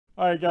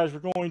All right, guys,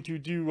 we're going to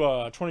do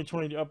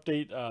 2020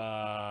 update,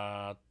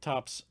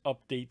 Topps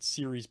Update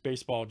Series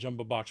Baseball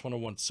Jumbo Box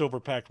 101 Silver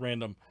Pack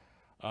Random.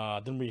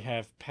 Then we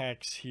have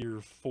packs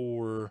here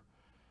for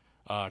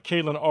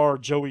Kalen R,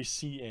 Joey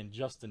C, and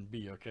Justin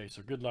B. Okay,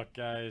 so good luck,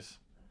 guys.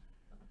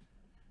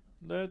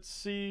 Let's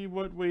see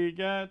what we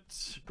got.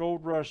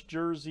 Gold Rush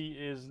jersey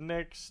is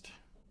next.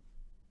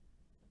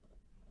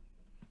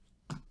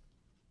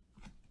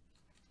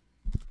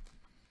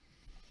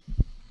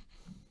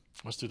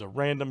 Let's do the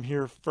random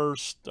here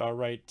first. All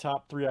right,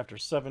 top 3 after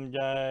 7,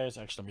 guys.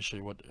 Actually, let me show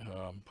you what,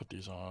 put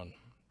these on.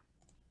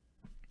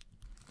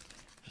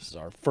 This is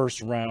our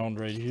first round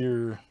right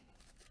here.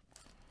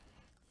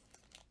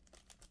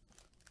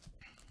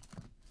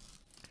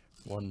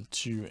 1,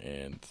 2,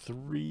 and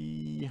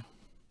 3.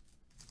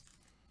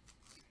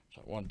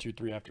 So 1, 2,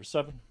 3 after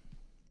 7.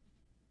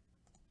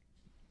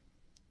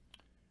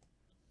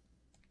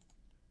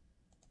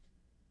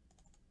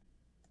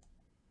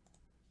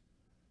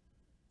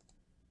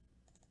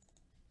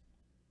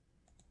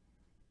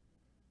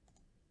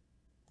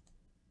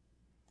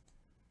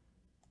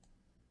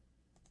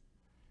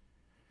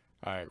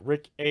 All right,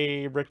 Rick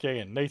A,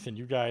 and Nathan,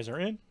 you guys are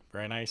in.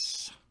 Very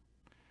nice.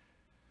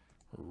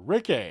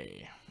 Rick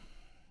A.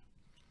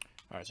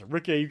 All right, so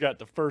Rick A, you got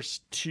the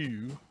first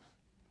 2,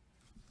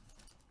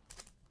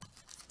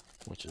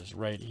 which is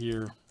right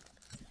here.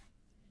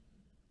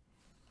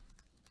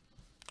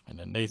 And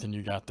then Nathan,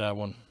 you got that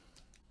one.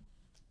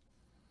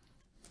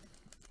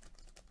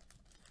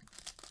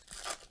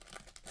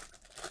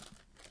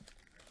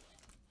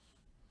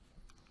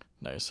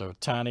 Nice, so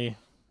Tani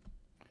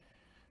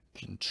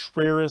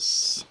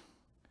Contreras.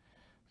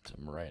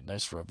 Right,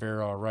 nice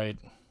Rivera, all right.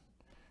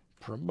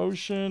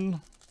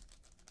 Promotion.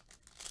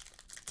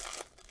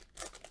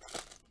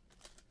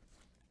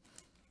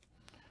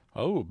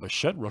 Oh,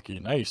 Bichette rookie,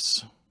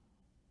 nice.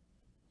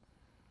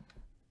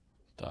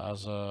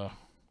 Daza.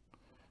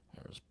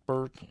 There's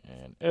Burke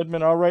and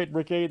Edmund. All right,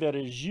 Rick A, that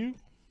is you.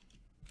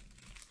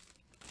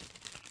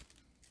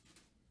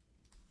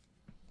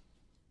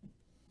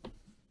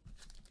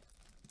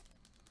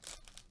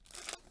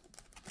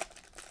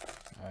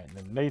 All right,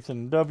 then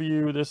Nathan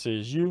W, this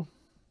is you.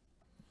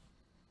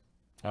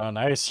 Oh,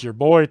 nice. Your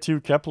boy, too,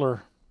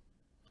 Kepler.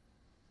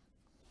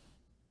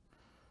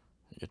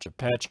 Get your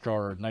patch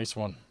card. Nice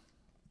one.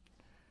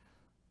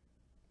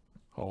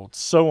 Old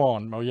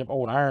sew-on. Oh, yep,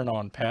 old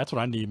iron-on patch. That's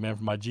what I need, man,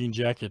 for my jean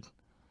jacket.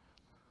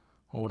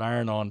 Old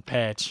iron-on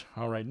patch.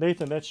 All right,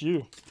 Nathan, that's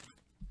you.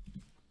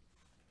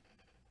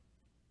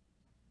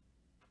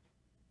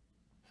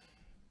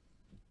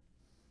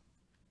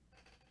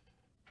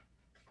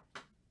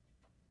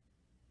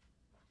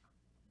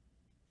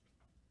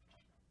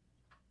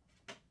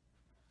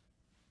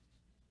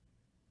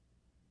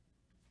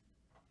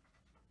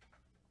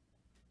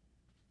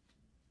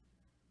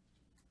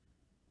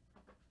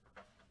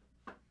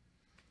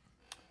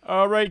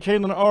 All right,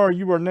 Kalen R,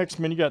 you are next,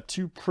 man. You got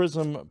 2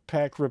 Prism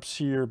pack rips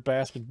here,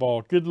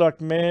 basketball. Good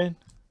luck, man.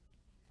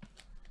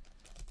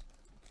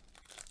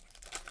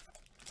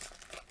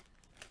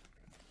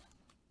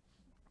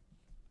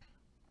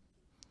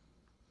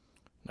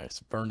 Nice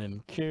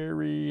Vernon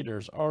Carey.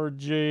 There's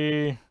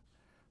RJ.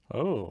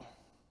 Oh.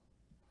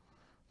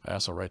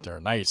 Vassal right there.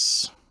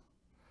 Nice.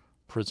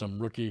 Prism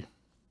rookie.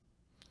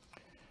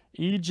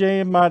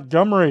 EJ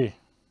Montgomery.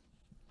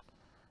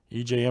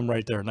 EJM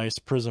right there. Nice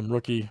Prism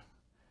rookie.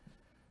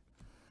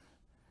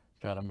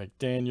 Got a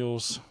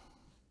McDaniels.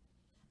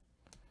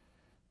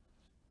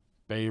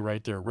 Bay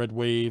right there. Red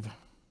Wave.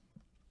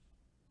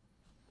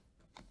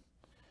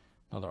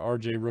 Another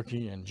RJ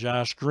rookie and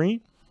Josh Green.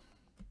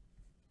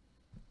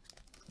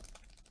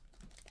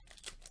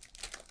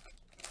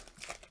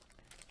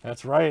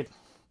 That's right.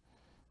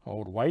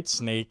 Old White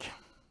Snake.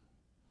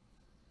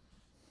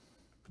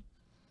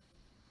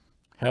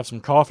 Have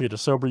some coffee to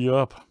sober you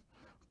up.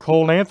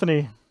 Cole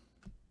Anthony.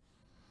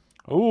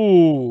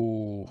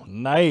 Ooh,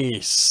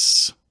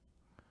 nice.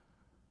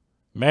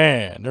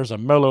 Man, there's a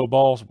mellow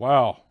balls.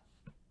 Wow.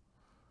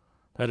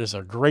 That is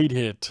a great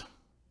hit.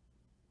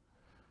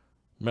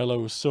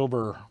 Mellow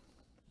silver.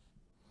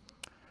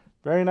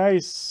 Very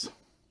nice.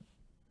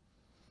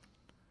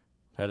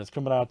 That is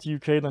coming out to you,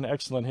 Caitlin.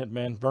 Excellent hit,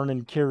 man.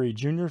 Vernon Carey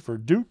Jr. for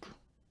Duke.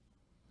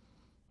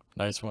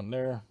 Nice one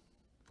there.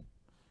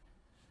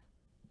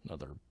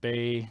 Another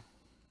Bay.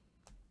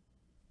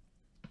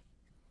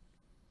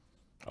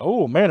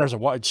 Oh, man, there's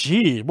a...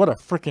 Gee, what a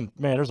freaking...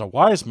 Man, there's a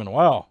Wiseman.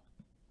 Wow.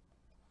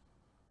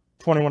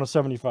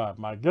 21/75.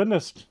 My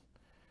goodness.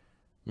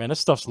 Man, this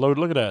stuff's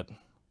loaded. Look at that.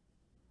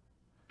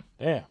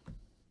 Damn.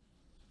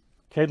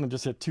 Caitlin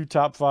just hit 2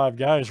 top 5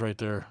 guys right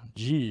there.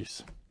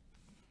 Jeez.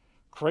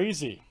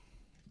 Crazy.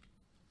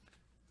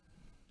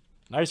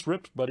 Nice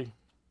rips, buddy.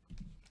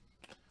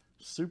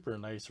 Super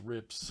nice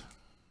rips.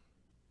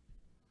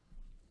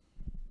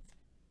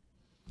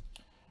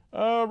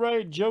 All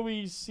right,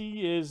 Joey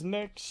C is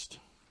next.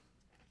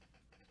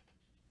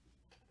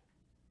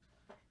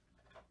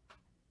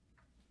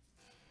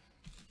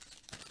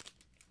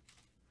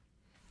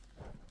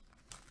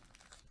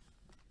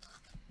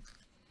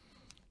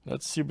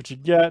 Let's see what you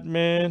got,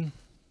 man.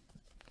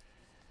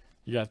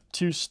 You got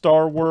 2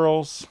 Star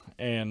Whirls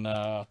and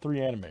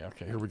 3 anime.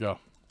 Okay, here we go.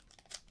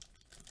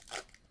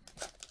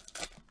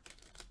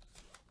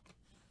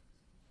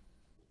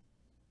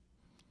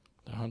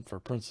 The Hunt for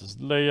Princess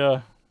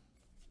Leia.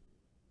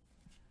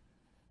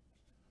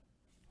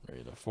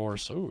 Ready to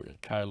Force. Oh,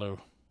 Kylo.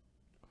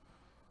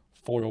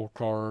 Foil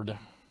card.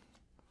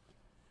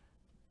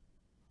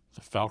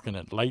 The Falcon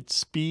at light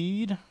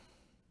speed.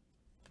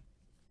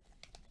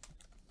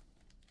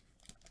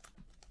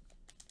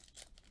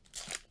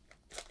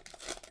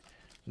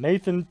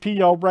 Nathan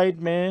P. All right,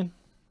 man.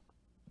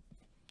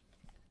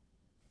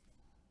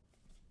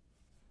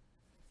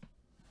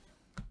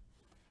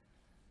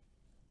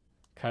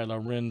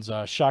 Kylo Ren's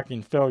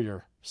shocking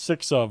failure.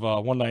 6 of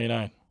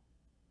 199.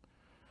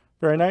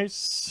 Very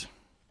nice.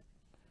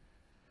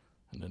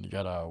 And then you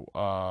got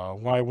a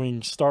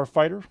Y-Wing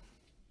Starfighter.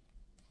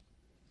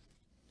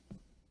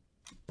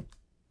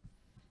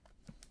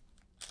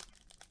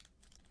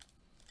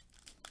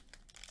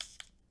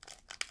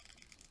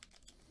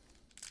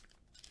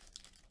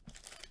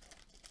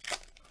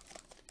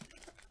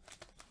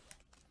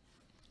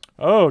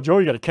 Oh,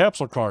 Joey got a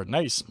capsule card.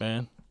 Nice,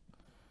 man.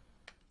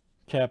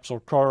 Capsule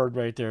card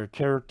right there.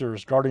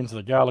 Characters, Guardians of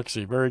the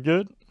Galaxy. Very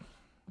good.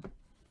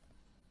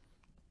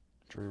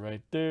 Tree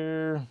right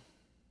there.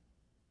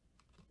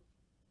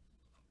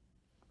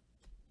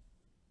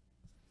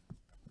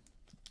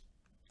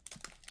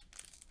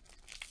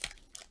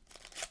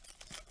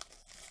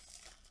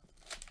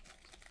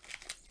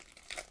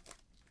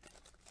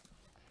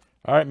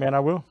 All right, man, I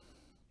will.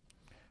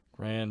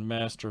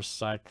 Grandmaster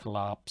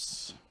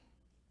Cyclops.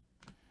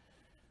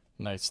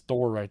 Nice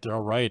Thor right there.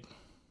 All right.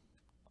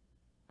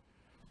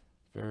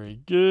 Very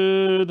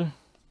good.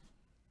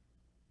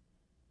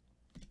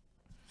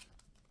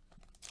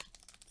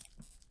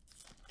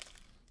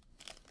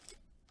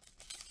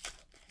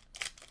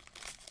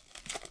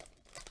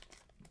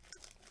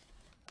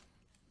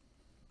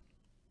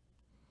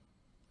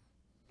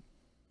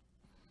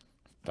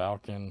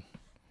 Falcon.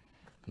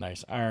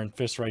 Nice Iron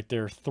Fist right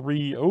there.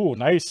 3. Oh,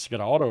 nice.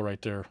 Got an auto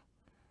right there.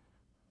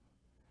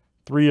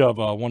 3 of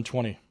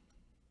 120.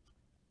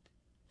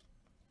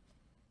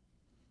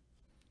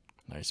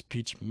 Nice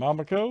Peach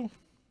Momoko.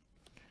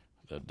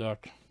 The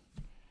duck.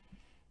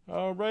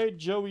 All right,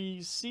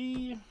 Joey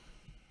C.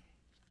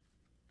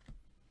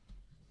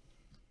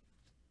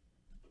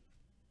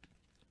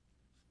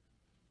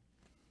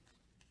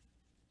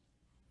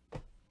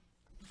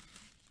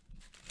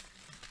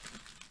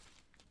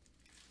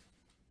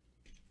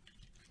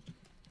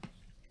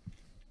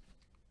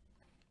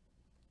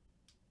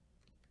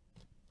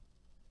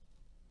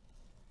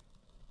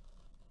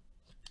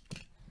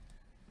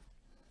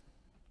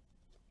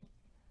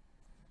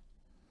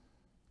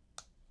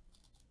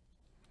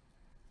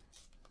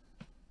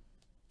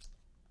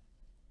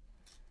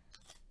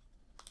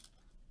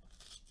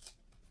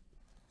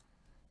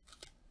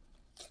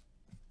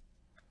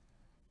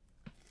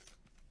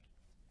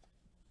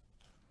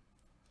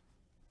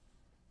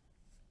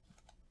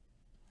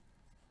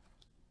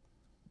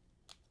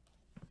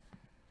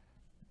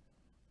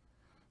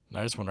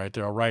 Nice one right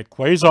there. All right,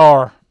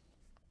 Quasar.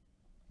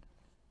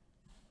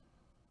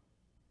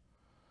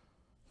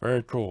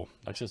 Very cool.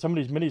 Like I said, some of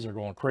these minis are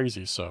going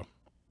crazy, so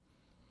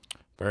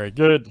very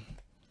good.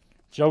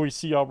 Joey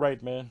C. All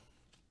right, man.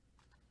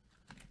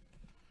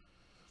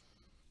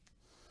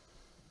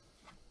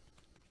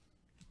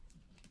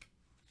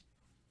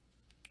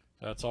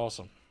 That's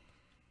awesome.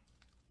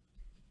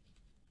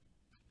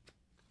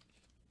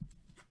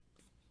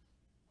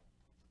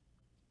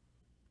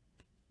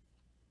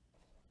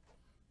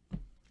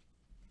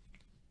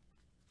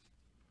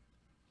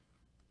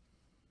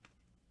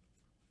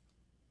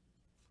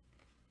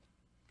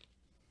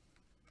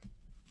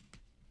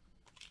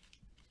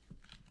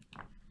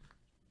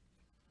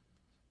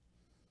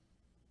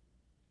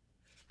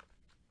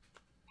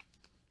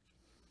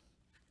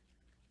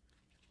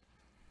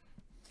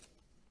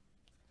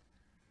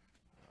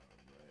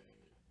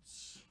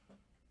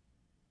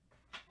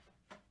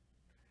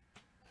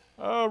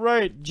 All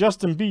right,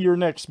 Justin B, you're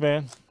next,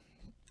 man.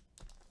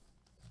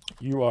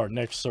 You are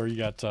next, sir. You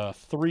got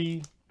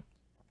three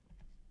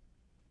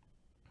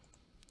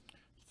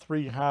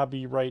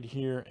hobby right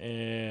here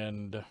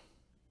and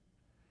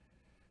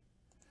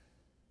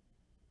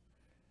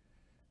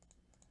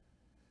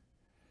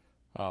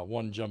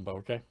one jumbo,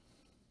 okay?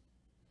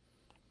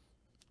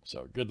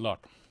 So good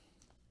luck.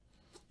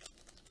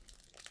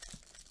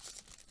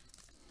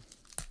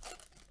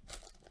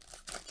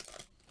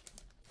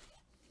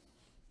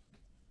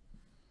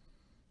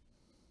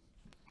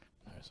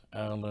 Nice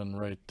Allen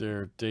right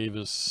there,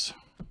 Davis.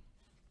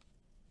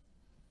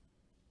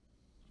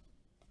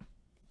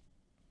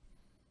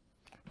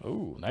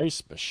 Oh,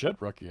 nice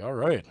Bichette rookie. All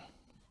right.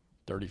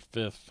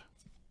 35th.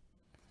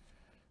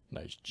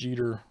 Nice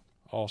Jeter.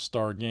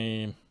 All-Star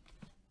game.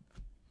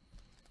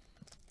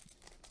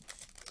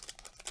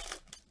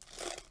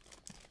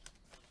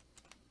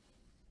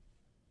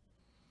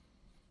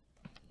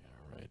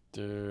 Yeah, right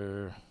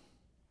there.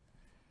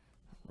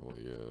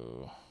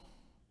 Royo.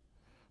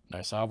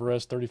 Nice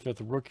Alvarez,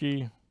 35th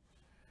rookie.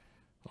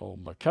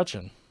 Old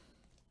McCutcheon.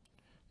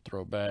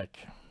 Throwback.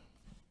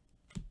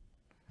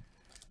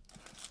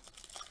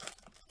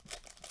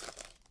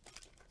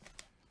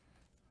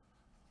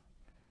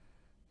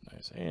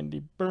 Nice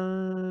Andy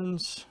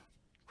Burns.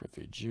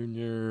 Griffey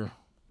Jr.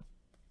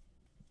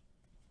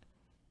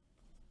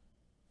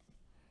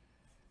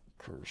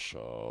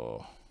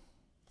 Kershaw.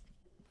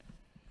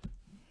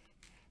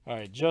 All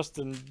right,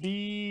 Justin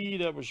B.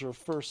 That was your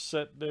first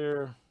set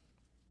there.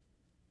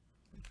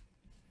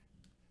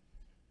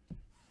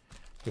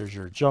 Here's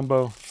your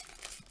jumbo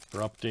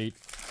for update.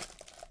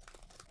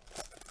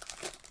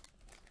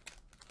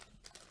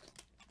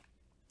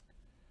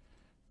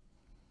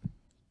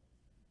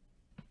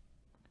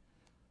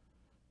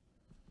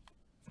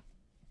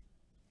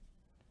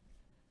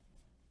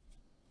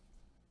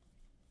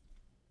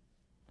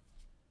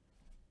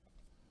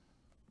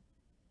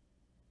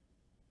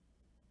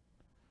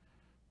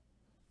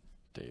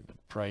 David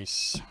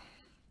Price.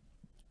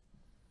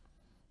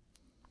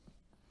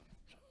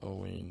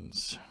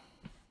 Owens.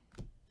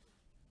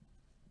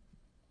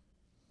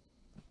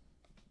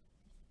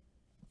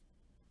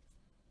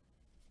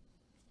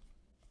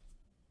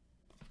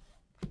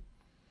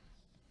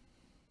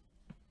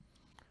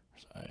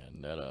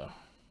 Iannetta.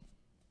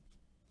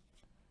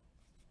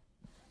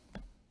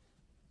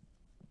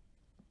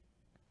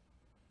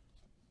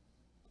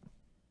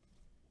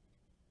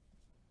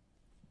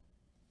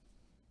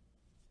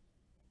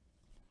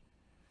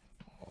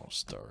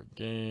 All-Star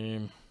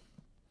Game.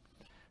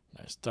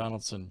 Nice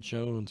Donaldson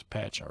Jones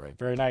patch. All right,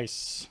 very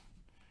nice.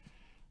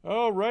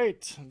 All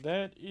right,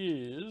 that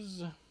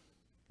is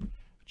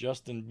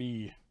Justin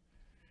B.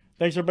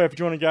 Thanks everybody for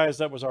joining, guys.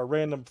 That was our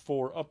random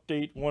for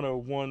update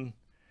 101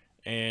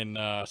 and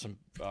some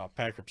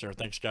pack rips there.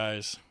 Thanks,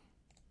 guys.